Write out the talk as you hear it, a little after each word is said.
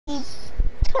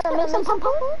Gonna make some pump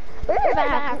pump. We're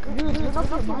back. Dude, turn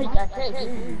off your mic. I can't hear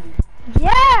you.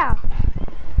 Yeah!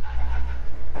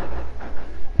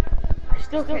 I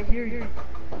still can't hear you.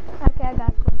 Okay, I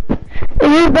got you.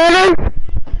 Is this better?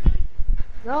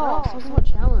 No, it's so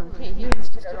much challenge. I can't hear this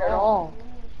kid at all.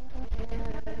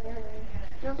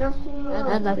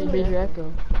 And that's a major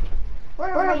echo.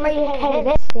 We're ready to head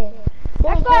this.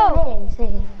 Echo!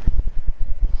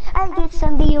 I did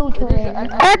some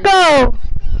deodorant. Echo!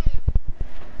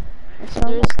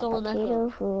 There's still an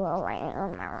echo.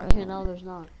 Okay, now there's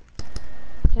not.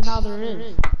 Okay, now there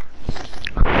is.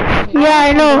 Yeah,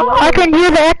 I know. I can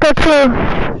hear the echo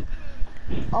too.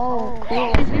 Oh, cool.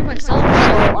 I can hear myself, so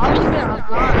obviously I'm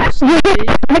not stupid.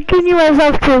 I can hear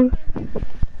myself too.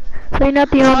 So you're not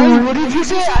the only one. What did you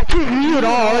say? I can't hear you at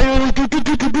all.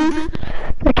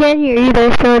 I can't hear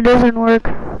either, so it doesn't work.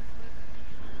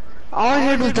 All I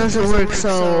heard was doesn't work, so...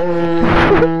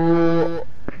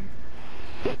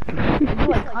 You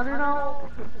like 100 now?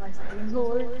 My strings will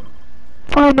work?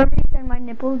 Oh, remember you said my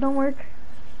nipples don't work?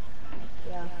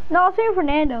 Yeah. No, I was saying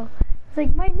Fernando. It's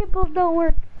like, my nipples don't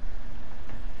work.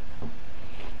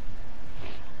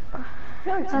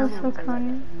 That was so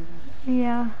Connor.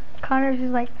 Yeah. Connor's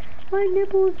just like, my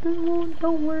nipples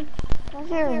don't work.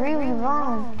 You're really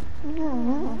wrong.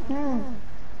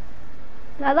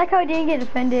 I like how I didn't get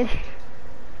offended.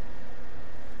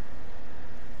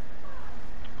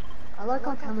 I like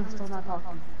how Cameron's still not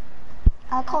talking.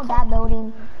 I call that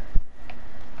building.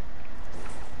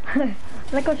 I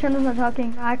like how Chandler's not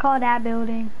talking. I call that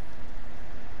building.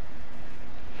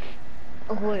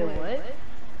 Oh, wait, what?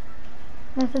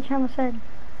 That's what Chandler said.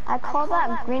 I call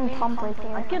that green pump right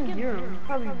there. I can hear him. He's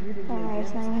probably muted me. Alright,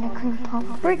 it's not even a green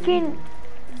pump. Freaking.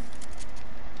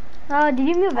 Did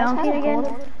you move Valentine again?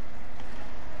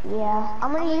 Yeah.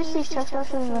 I'm gonna use these chest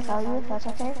brushes without you, if that's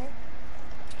okay.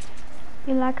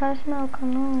 You like how I smell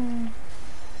cologne?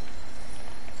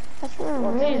 That's really,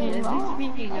 Okay, really if he's wrong.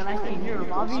 speaking and I can hear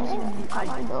him, obviously I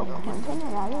can hear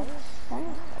him.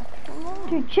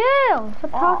 Dude, chill!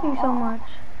 Stop talking so much.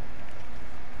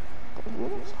 You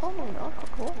just told me no,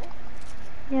 cool.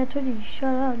 Yeah, I told you to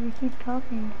shut up. You keep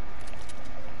talking.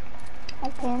 I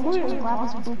can just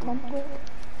grab his blue pump.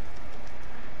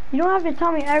 You don't have to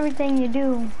tell me everything you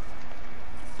do.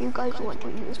 You guys want to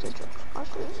use the chest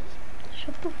brushes?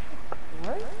 Shut the fuck up.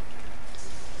 What?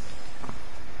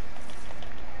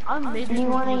 Do you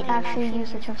want to actually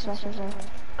use the chest brushes or?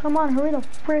 Come on, hurry the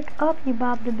frick up, you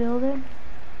Bob the Builder.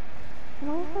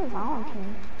 No, for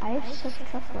Valentine. I have 6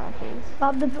 chest brushes.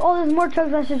 Bob the. Oh, there's more chug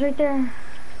brushes right there.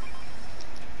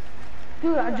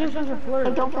 Dude, I just used a flirt.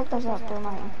 Hey, don't pick those up, they're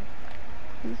mine.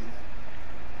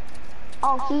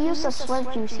 Oh, he used the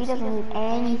slip juice. He doesn't need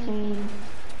anything.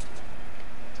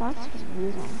 So let's just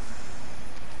use him.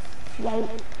 Yay.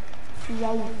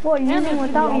 Yay. Boy, use him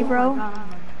without me, bro.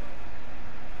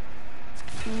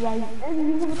 Yay.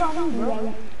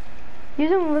 Yay.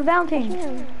 Use him with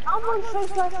Valentine. How much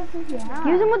sex license do you have?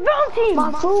 Use him with Valentine.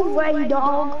 My food ready,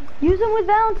 dog. Use him with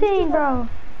Valentine, bro.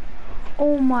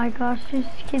 Oh my gosh, this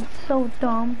kid's so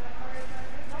dumb.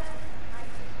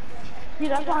 See,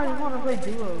 that's why I just want to play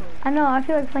duos. I know, I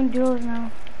feel like playing duos now.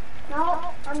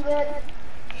 No, I'm good.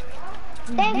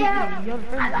 Thank you. You have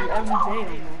friends every day almost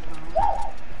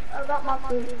now. I got my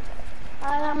food.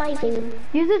 I got my food.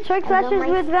 Use the trick sessions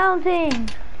with Valentine.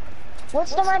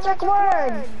 What's the magic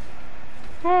word?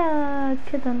 Hey,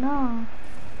 kids don't know.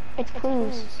 It's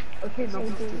please. Okay, no,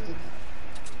 he's stupid.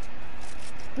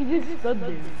 He just stood there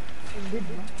and did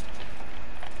nothing.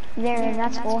 There, and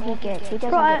that's all he gets. He doesn't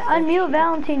Bro, get unmute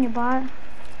Valentine, you bot.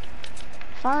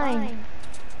 Fine.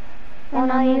 Oh,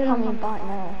 now you call me bot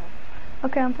now.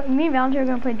 Okay, me and Valentine are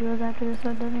gonna play duos after this,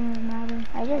 so it doesn't even matter.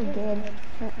 I just did.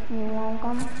 You won't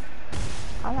come?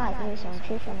 I'm not doing some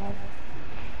truth in it.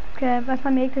 Okay, if I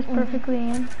make this perfectly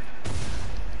in.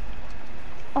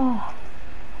 Oh.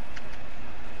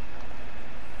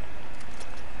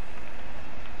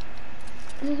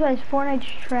 This is why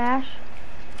Fortnite's trash.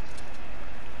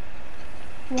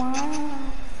 Wow.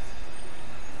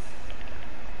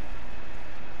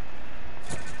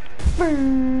 How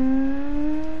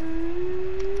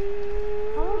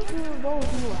much of those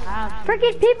do you have?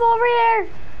 Freaking people over here!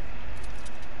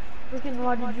 Freaking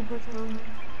why did you push them?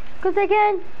 Cause they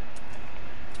can.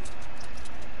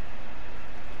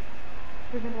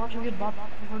 Freaking watch him get bopped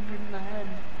 100 in the head.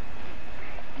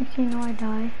 Next thing you know, I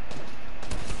die.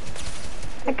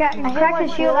 I cracked the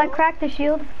shield. I cracked the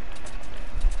shield.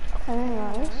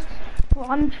 Nice. Well,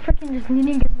 I'm freaking just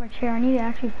needing to get my chair. I need to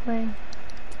actually play.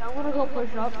 I'm gonna go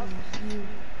push up and use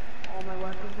all my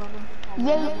weapons on him.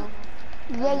 Yay.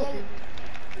 Yay.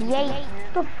 Yay.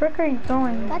 What the frick are you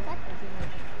throwing?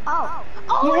 Oh,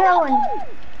 You hit one.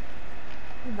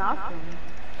 You knocked him.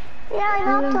 Yeah, I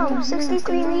knocked him.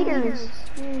 63 meters.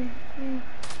 How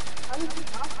did you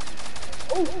knock him?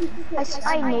 Oh,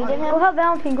 I naded Go him. help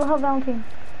Valentine. Go help Valentine.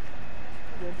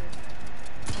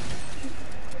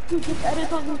 You took edit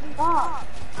from me. Stop.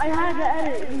 I had to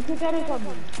edit. You took edit from me.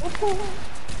 What the hell?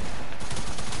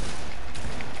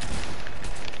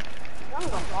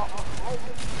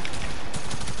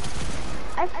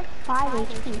 I have 5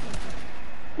 HP.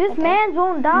 This man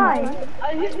won't die.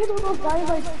 I hit him with those guys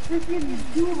like freaking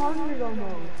 200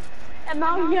 almost. And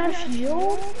now he has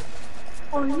shield?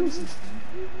 Oh, he's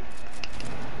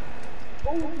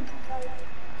oh,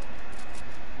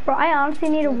 Bro, I honestly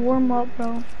need to warm up,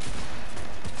 bro.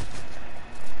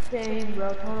 same,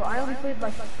 bro. Total. I only played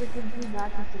like freaking 2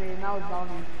 matches today, and that was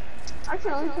bounty.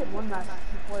 Actually, I only played 1 match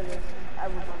before this, and I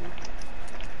was bounty.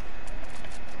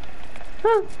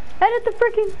 Huh, edit the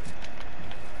freaking.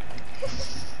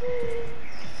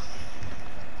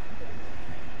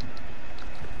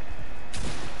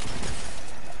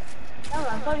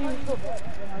 I thought you were still dead.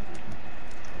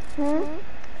 Hmm?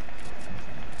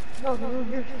 No, it was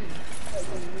your team.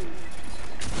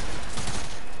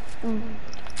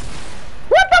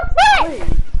 What the frick? Wait.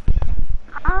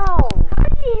 Ow! How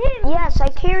did he hit me? Yes, I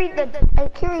carried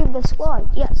the squad.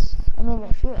 Yes. I mean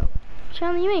the shield.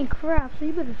 Chandler, you ain't crap, so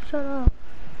you better shut up.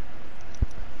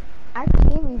 I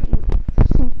carried you.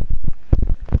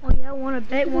 Oh yeah, I want to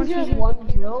bet Because one you have season. 1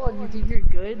 kill and you think you're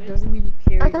good doesn't mean you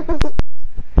carry.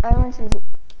 I want to see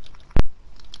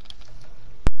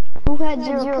who had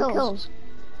zero kills.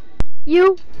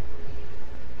 You?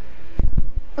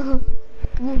 You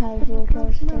had 0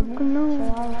 kills. Didn't you? No.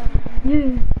 So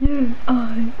Yeah,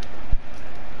 I.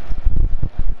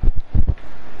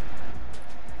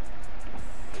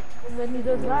 And then he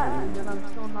does that, and then I'm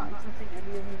still not touching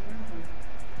any of his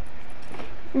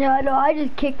info. Yeah, I know. I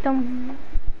just kicked him.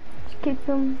 Just kicked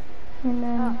him, and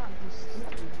then.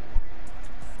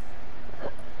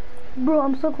 Bro,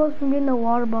 I'm so close from getting the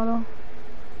water bottle.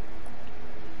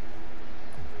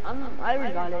 I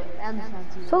already got it, and the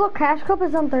fancy. Solo Cash Cup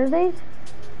is on Thursdays?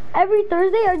 Every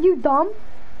Thursday? Are you dumb?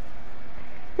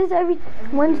 This is every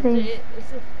Wednesday.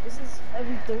 This is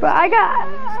every Thursday. But I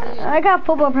got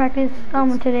football practice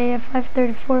today at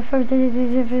 5:34.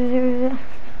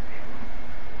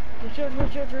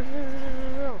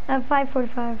 At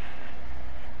 5:45.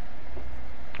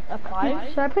 At 5?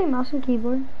 Should I play mouse and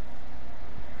keyboard?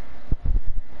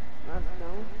 I don't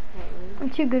know. I'm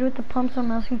too good with the pumps on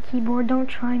mouse and keyboard. Don't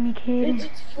try me, kid.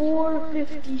 It's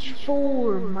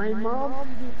 4:54. My mom.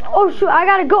 Oh shoot! I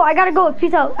gotta go.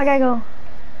 Peace out. I gotta go.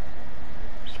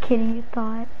 Just kidding. You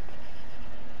thought.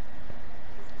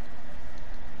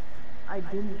 I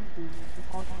didn't do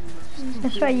it.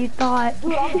 That's right. You thought.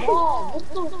 Dude, I'm wrong. What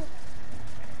the?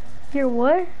 You're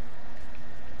what?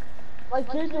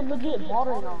 Like, there's a legit ball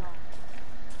right now.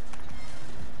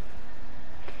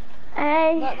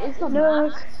 Hey, It's the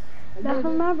look. mask. That's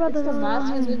what my brother. It's the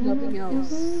mask and then nothing else.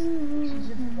 She's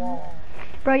just wall.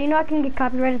 Bro, you know I can get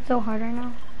copyrighted so hard right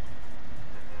now.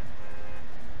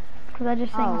 Cause I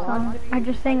just sang a song. I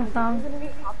just sang a song.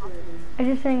 I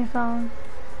just sang a song.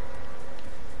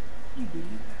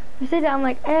 You say that, I'm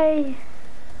like, hey.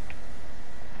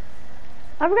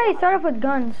 I forgot he started off with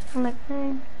guns. I'm like,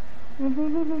 hey.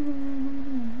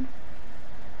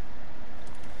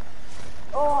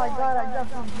 Oh my god, I got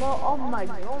some blow. Oh my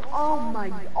god.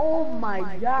 Oh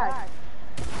my god.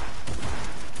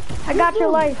 I got your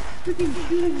life. Freaking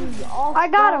shooting me off. I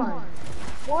got him.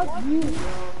 Fuck you,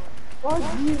 bro.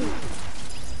 Fuck you.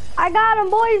 I got him,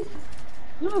 boys.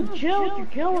 Dude, chill with your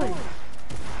killing.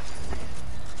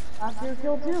 After your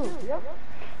kill too. Yep.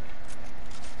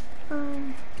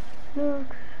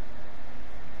 Look.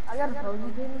 I got a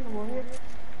posing thing in the warrior.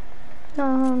 No,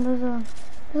 there's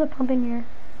a pump in here.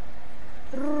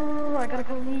 I gotta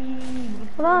go leave.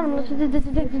 Hold on, let's do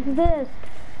this.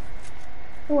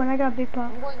 Oh, and I got a big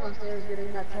pop. I'm going upstairs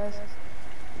getting that test.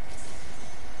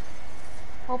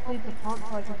 Hopefully the pump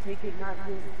so I can take it, not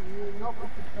do it. Nope,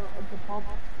 it's the pump.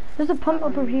 There's a pump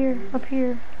up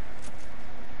here.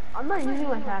 I'm not using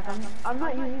my pack. I'm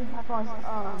not using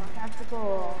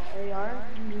tactical AR.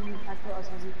 I'm using tactical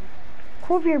SMG.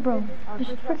 Come over here, bro.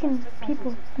 There's freaking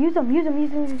people. Use them.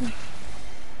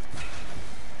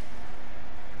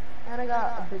 And I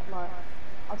got a big pot.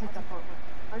 I'll take that pump.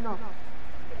 I know.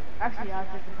 Actually, yeah, I'll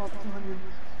take the pump. 200.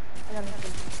 I got it.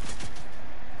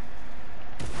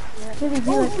 Yeah. Maybe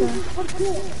you like that.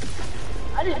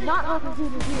 I did not know the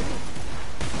dude was here.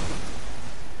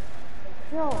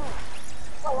 Yo.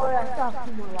 Don't worry, I still have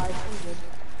 2 more lives. I'm good.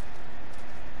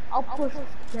 I'll push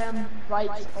them right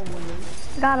away.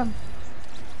 Got him.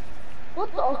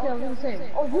 What the? Okay, I was gonna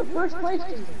say. Oh, you're first place,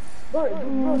 dude. Bro,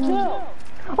 chill.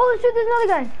 Oh shoot, there's another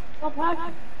guy. Stop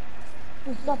hacking.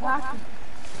 Dude, stop hacking.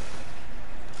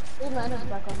 Leave my energy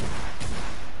back on me.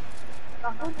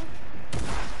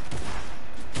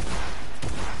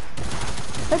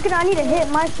 Look at, I need to hit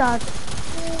my shot.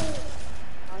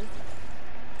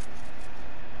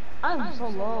 I'm so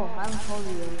low. I haven't told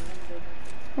you yet.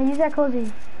 Now use that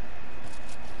cozy.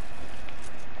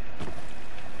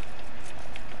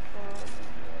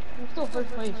 You're still first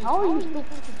place. How are you still?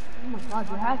 Oh my god,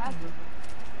 you're hacking, bro.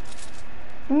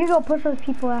 I'm gonna go push those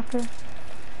people after.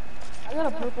 I got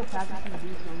a purple cactus in the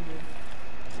beast number.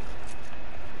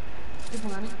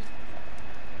 People on it.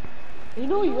 They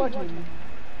know you are, Jamie.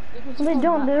 They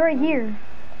don't, they're right here.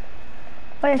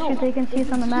 Oh yeah, shoot, they can see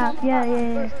us on the map.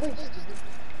 Yeah.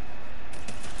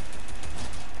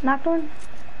 Knocked one?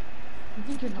 You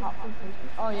think you're not first place?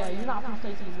 Oh yeah, you're not first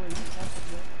place anymore.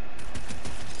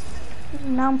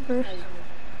 Now I'm first.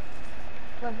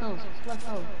 Select those.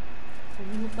 You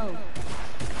hit those. I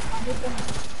hit them.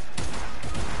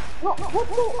 What the?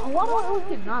 Why do I always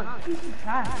get knocked? This is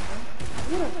trash,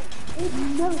 bro. It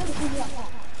never took me that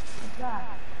long. It's trash.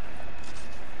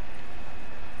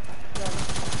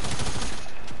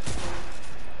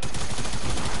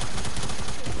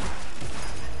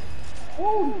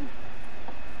 Oh!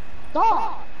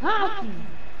 Stop hacking!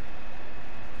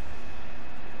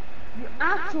 You're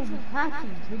actually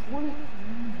hacking. Take one of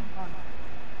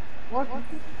what?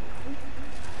 Okay.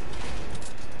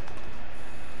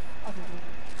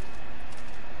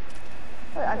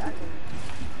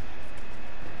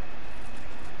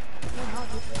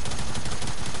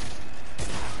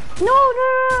 No,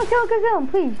 kill him,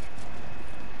 please.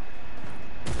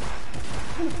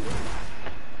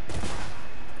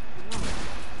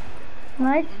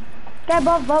 Nice. Guy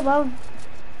above.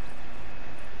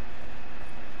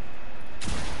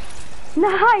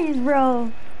 Nice,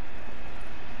 bro.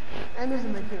 And there's a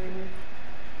medkit right here.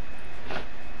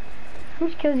 How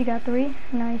much kills you got? 3?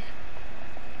 Nice.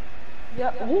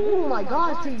 Yeah. Oh my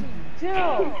god, Steve.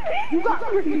 Chill. You got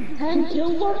 10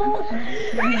 kills almost?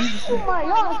 Oh my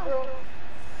god, bro.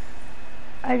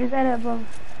 I just added above.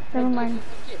 Never mind.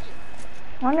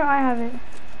 I wonder I have it.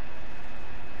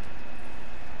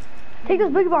 Take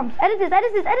those big bombs. Edit this.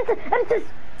 Edit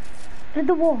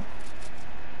the wall.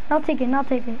 I'll take it.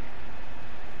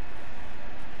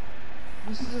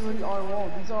 This is already our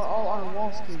wall. These are all our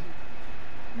walls, Steve.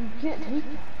 You can't take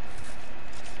that.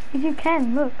 Yes, you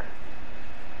can. Look.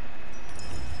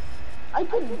 I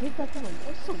couldn't take that thing.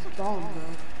 That's so dumb,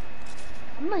 bro.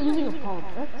 I'm not using a pump.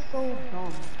 That's so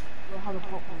dumb. Bro, how the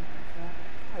pump works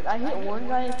like that. Like, I hit one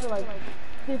guy for like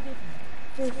 50,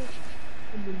 and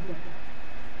then dead.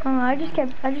 I just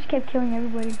kept killing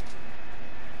everybody.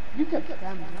 You kept spamming. I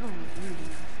don't know what you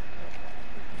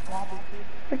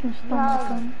Freaking You stun have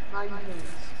gun. 9 kills.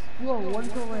 You are 1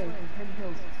 kill away from 10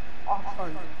 kills.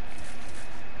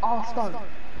 All start.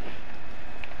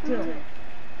 Chill.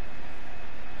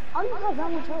 How do you have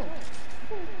that much health?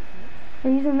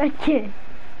 I'm using that kit.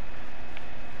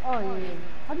 Oh yeah.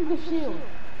 How do you get shield?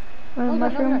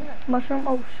 Mushroom.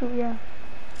 Oh shoot, yeah.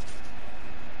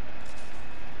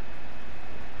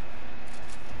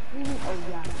 Oh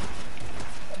yeah.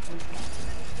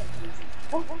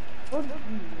 Oh,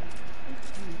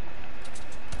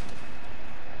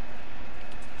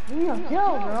 give me a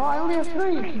kill, bro. I only have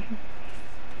 3.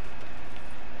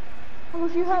 How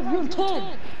much you have? You have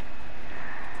 10.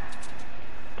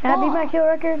 Can I beat my kill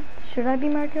record? Should I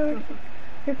beat my kill record?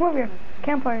 Here, come over here.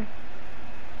 Campfire.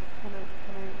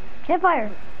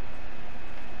 Campfire.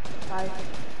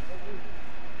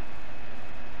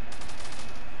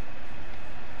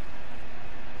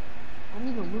 I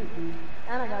need to loot, dude.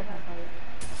 And I got a campfire.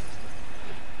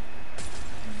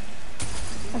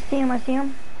 I see him. I don't see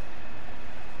him.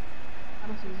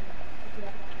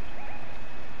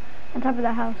 On top of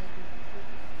that house.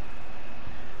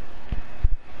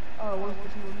 Oh, where's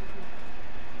this one?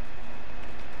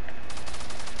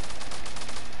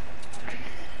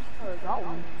 Oh, I got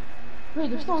one. Wait,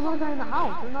 there's still another guy in the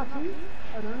house. They're not team?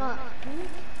 Oh, they're not team?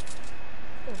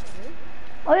 Okay.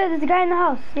 Oh yeah, there's a guy in the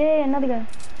house. Yeah, another guy.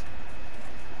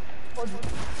 Oh,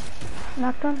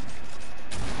 Knocked one.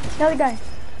 Another guy.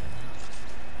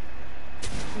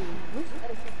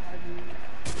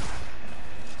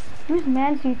 Whose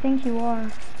man do you think you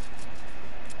are?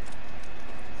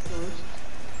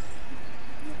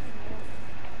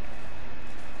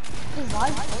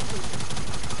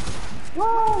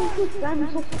 Whoa, this is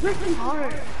spamming so freaking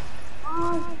hard.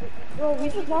 Bro, we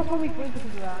just lost 1 week because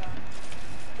of that.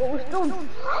 But we're still.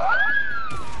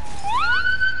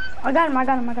 I got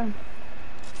him.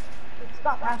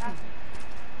 Stop hacking.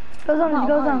 Go zone, No,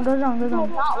 go zone, go zone, go No,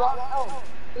 zone. not one. No.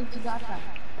 Think you got that.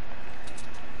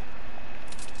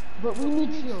 But we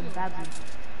need shield badly.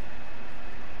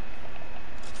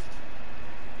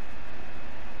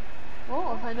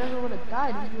 Oh, if I never would have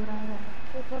died, we would have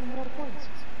had 1 more points.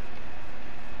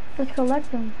 Just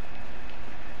collect them.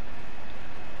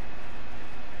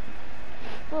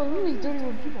 Bro, there's only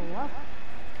 31 people left.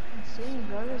 Insane,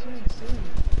 bro. That's insane.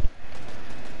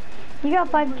 You got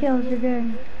 5 kills, you're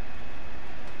good.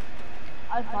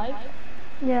 I have 5?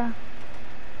 Yeah.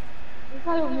 This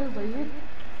guy over here is lazy.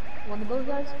 One of those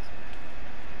guys?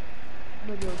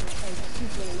 Maybe over there. Like,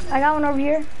 super lazy. I got one over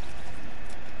here.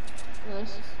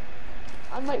 Nice.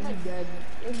 I might be dead.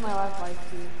 This is my last life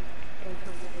too.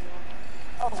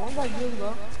 Oh, one guy's really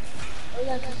low. Oh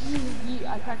yeah,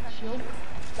 I cracked the shield.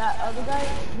 That other guy,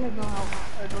 he has no health.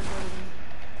 Or no health.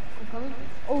 I'm coming.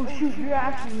 Oh shoot, you're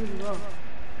actually really low.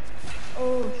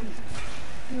 Oh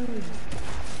shoot. Dude.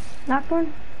 Knocked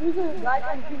one. Who's the guy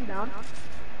trying to shoot down?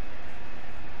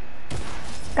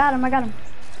 Got him, I got him.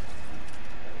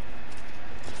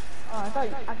 Oh, I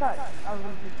thought I was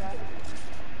gonna pick that.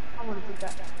 I'm gonna pick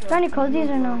that. Got any cozies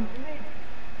or no?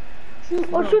 Shoot,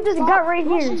 Oh shoot, there's a gut right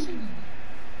here.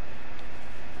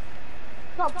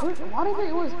 Stop push. Why do they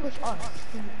always push us?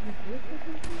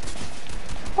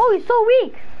 Oh, he's so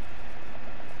weak.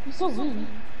 He's so weak.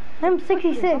 I'm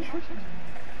 66.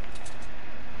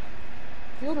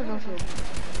 Shield or no shield?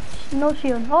 No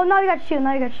shield. Oh, now you got shield,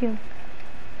 now you got shield.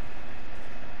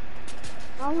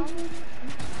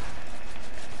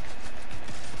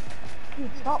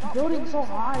 Dude, stop building so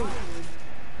high, dude.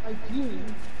 Like you.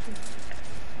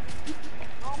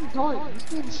 I'm done. This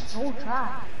game's so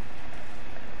trash.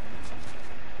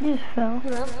 You just fell.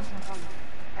 Dude, I'm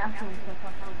actually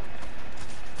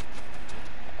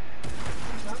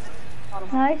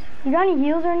Nice. You got any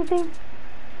heals or anything?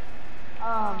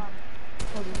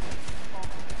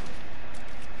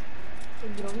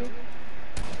 Get over here.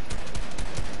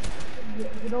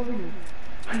 Get over here.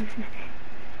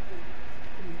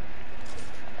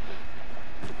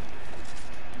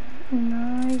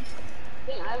 Nice.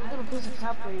 I was gonna place a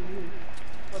cap right here.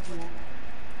 What's wrong?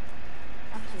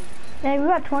 Actually. Yeah, we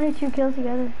got 22 kills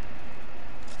together.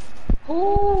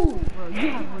 Oh! Bro, you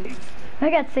have like... I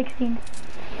got 16.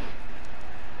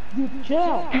 Dude,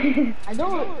 chill! I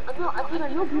know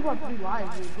people are pretty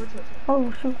live, dude. What's it?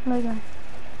 Oh shoot, another guy.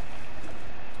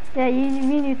 Yeah,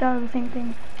 me and you thought of the same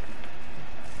thing.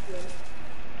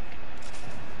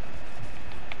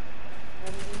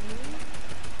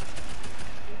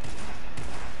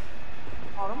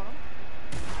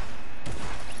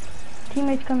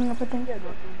 Teammates coming up, I think.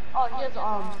 Oh, he has still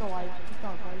live. He's still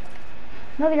live.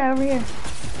 Another guy over here.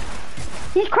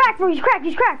 He's cracked, bro. He's cracked.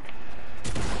 He's cracked.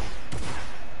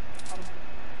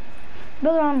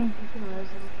 Builder on me.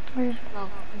 Where's? No,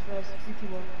 he's res.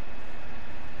 CT1.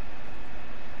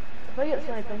 If I get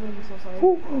sniped, I'm gonna be so sorry.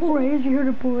 Oh, right, you heard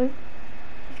a bullet.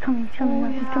 He's coming. He's coming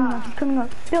up. He's coming up. He's coming up.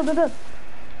 Build.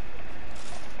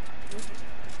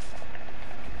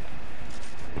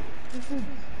 This is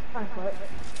kind of quiet.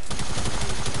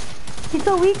 He's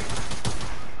so weak.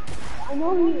 I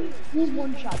know he's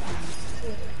one shot.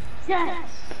 Yes!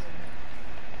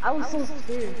 I was so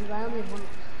scared because I only have one.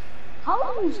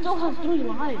 How do you still have 3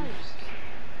 lives?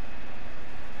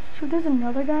 So there's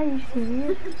another guy. You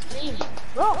serious?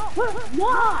 Bro,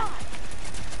 what?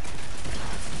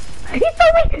 He's so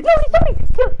weak. No, he's so weak.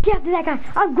 No, get after that guy.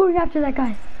 I'm going after that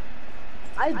guy.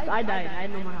 I died. I had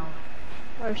no more health.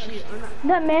 Or she.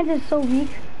 That man is so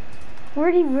weak.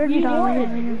 Where'd he die? Right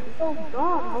here. So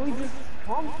dumb. How we just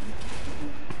bumped.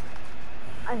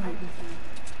 I hate this game.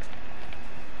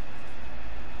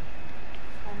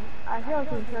 I feel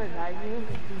like we should have died.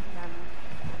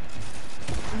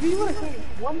 If we would have seen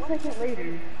 1 second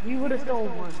later, we would have still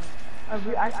won.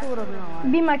 I still would have been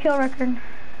alive. Beat my kill record.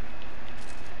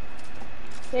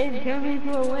 Hey, carry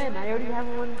me to a win. I already have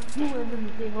 2 wins in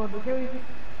the game mode, but carry me.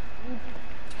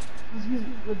 You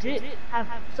legit have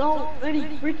so many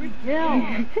freaking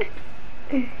kills.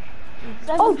 17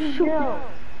 Oh shoot! kills.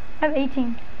 I have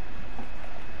 18.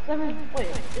 7. Wait,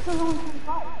 it says only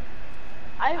 25.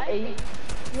 I have 8.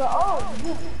 You go, oh,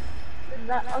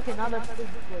 yeah. Okay, now that's a big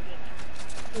glitch.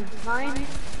 It's 19,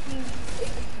 18.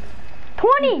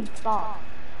 20! Stop,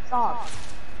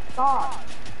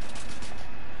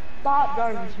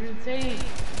 Jarvis, you're insane.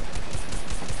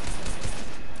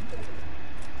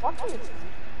 Watch me.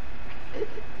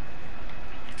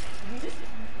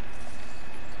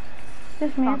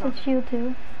 This man's a shield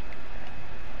too.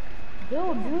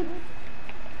 Build, dude.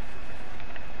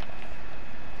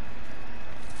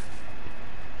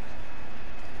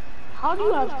 How do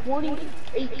you have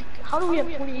 28? How do we have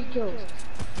 28 kills?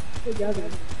 together.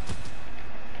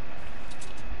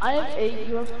 I have 8,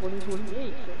 you have 20,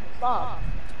 28. Stop.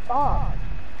 Stop.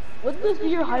 Wouldn't this be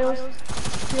your highest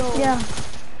skill? Yeah.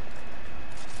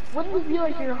 Wouldn't this be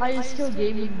like your highest skill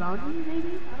gaming mountain, maybe? I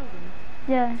don't know.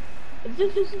 Yeah. If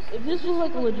this was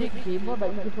like a legit game mode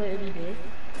that you could play every day,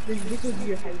 then this would be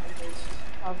your highest skill,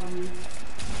 probably.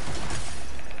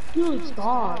 Dude,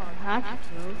 stop. Hack it,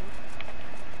 bro.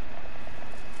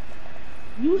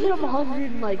 You hit him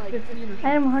 115 or something.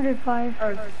 I am 105.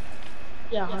 Or,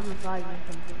 yeah, 105 or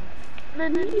something.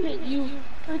 And then he hit you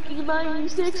freaking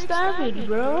 96 damage,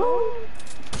 bro.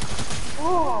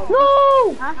 Oh,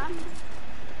 no!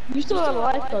 You still got a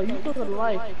life, though. You still got a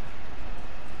life.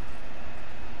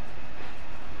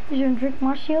 Did you drink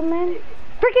my shield, man?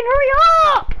 Freaking hurry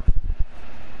up!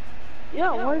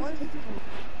 Yeah, why is it?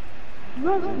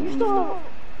 Bro, you still have...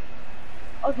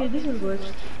 Okay, this is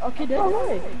glitched. Okay, that's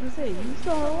right. I'm gonna say, you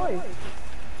still have a life.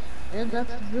 And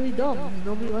that's really dumb.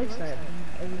 Nobody likes that.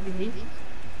 Everybody hates it.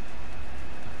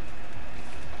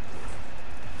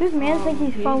 This man thinks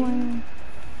he's following me.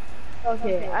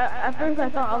 Okay, at first I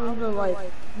thought I was gonna like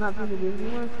not be the game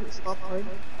anymore to stop playing.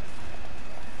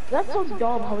 That's so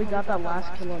dumb how we got that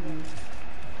last kill on you.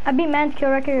 I beat man's kill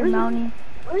record with Mountie.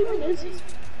 Where even is he?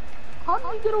 How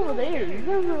did you get over there? You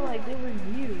guys were like, they were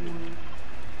you.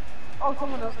 Oh,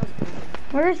 someone else has killed him.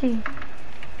 Where is he?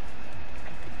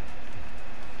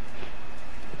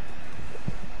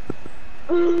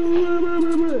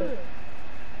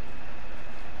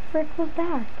 Frick was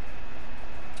that?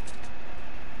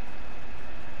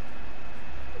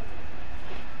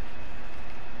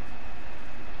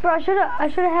 Bro, I should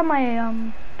have had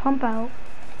my pump out.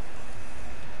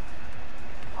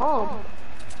 Pump?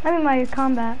 I mean my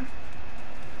combat.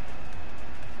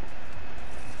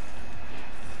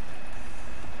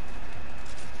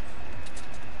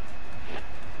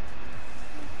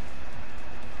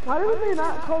 Why do they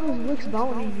not call this Rick's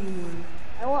Bounty anymore?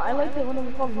 I like it when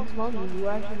they call Rick's Bounty. You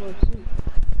actually wear a suit.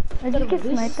 I just get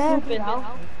sniped at.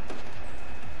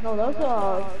 No, that was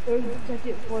a 30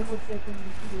 second, 40 second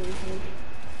situation.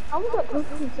 How was that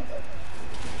perfectly set?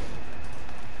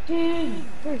 Dude,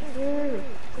 first.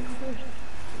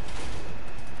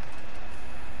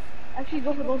 Actually,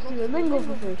 go for those two and then go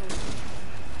for first.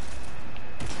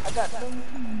 I got them.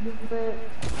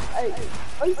 Hey,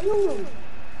 are you killing?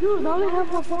 Dude, now they have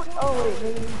more point. Oh wait,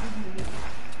 maybe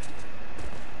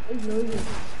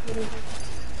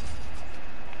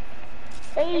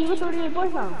hey, you got 38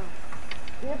 points now.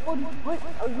 You have 40 points.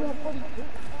 Oh, you have 40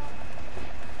 points.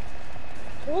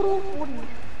 Total 40. You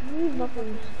need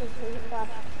nothing. Just take it back.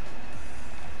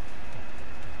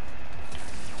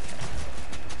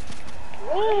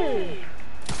 Hey!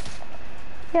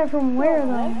 Yeah, from where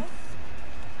though?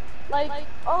 Like,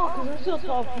 oh, because there's still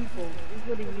 12 people,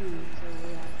 including you, so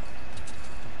yeah.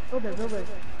 Build it.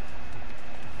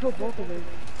 Kill both of them.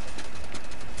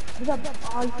 You got,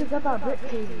 oh, you still got that brick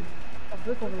cave. A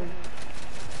brick over there.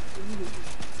 You need it.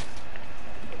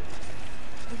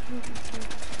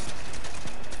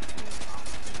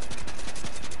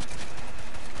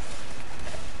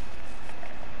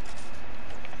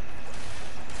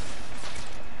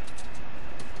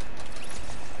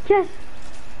 Yes!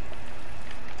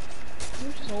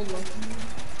 You're so lucky.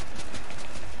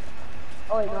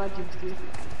 Oh wait, no, I jinxed you.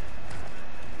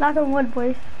 Knock on wood,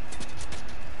 boys.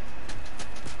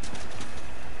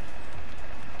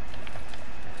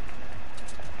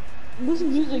 This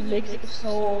music makes it so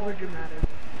overdramatic.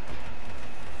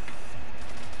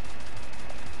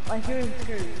 Like you're in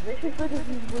scary. They should put this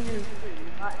music when you're in scary.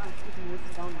 You're not in freaking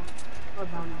woods down. Or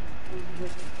down.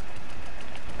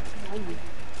 Behind you.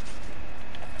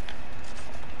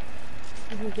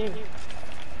 He's there.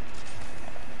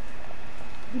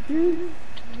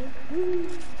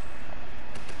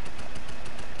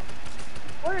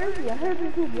 Where is he? I heard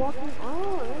him keep walking.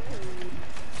 Oh, okay.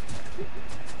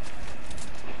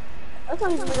 That's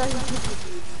not even the guy who keeps with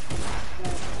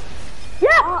you.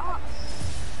 Yeah!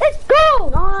 Let's go!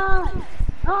 Nice!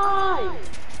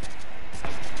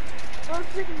 Don't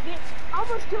freaking get. How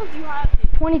much kills do you have?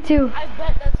 22. I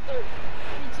bet that's 30.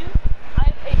 22? I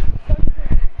have 8.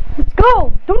 Let's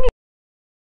go! Don't need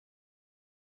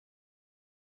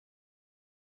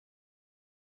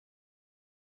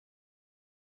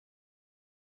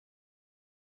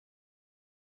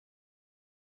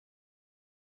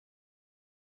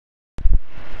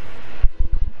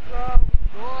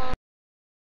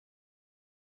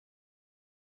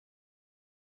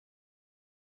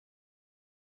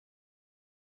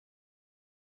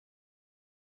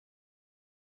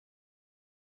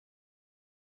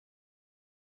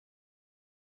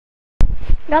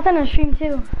got that on stream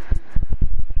too.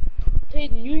 Take Hey,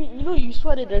 you know you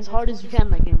sweated as hard as you can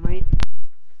in that game, right?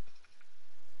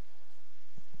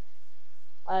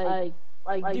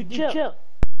 Dude, chill.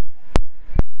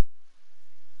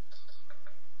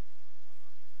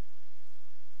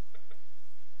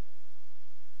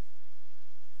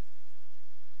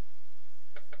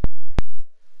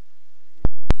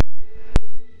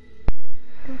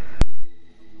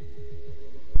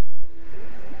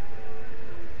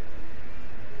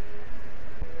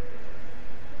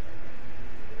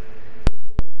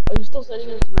 Are you still sending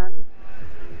it to Madden?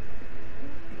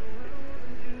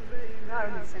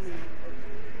 Not really sending it.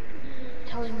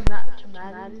 Telling me that to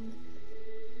Madden.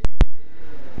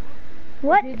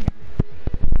 What? I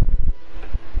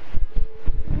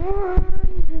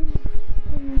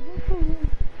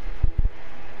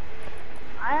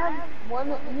have one,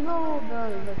 you know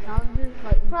the challenges,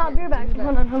 like you Hold on, can't be right back. do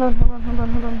that.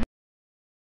 Hold on.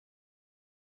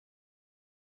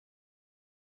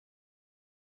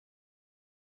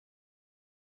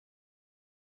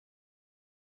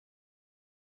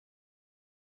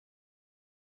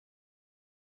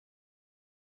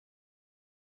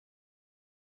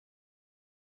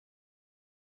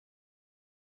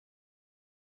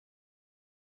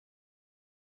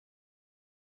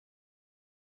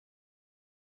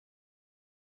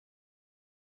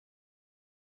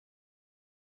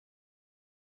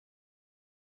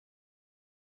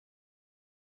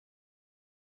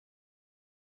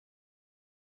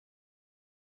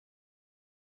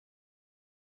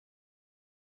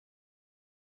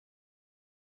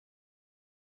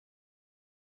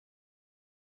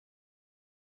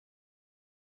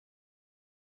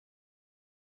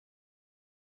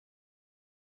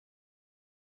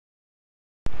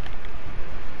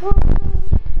 Who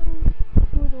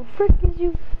the frick is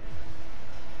you?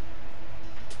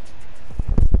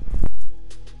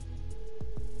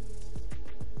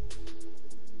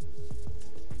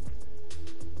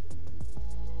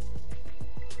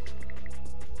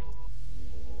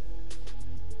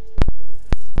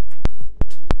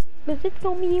 Cause it's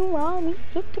gonna be around me.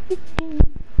 Just a bit.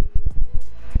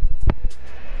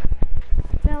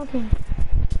 Mountain.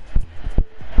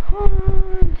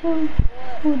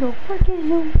 Who the frick is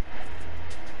you?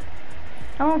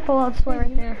 I'm on full out sweat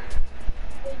right there.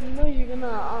 You know you're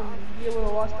gonna be able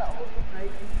to watch that whole thing,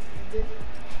 right?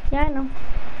 Yeah, I know.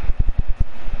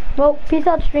 Well, peace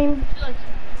out, stream.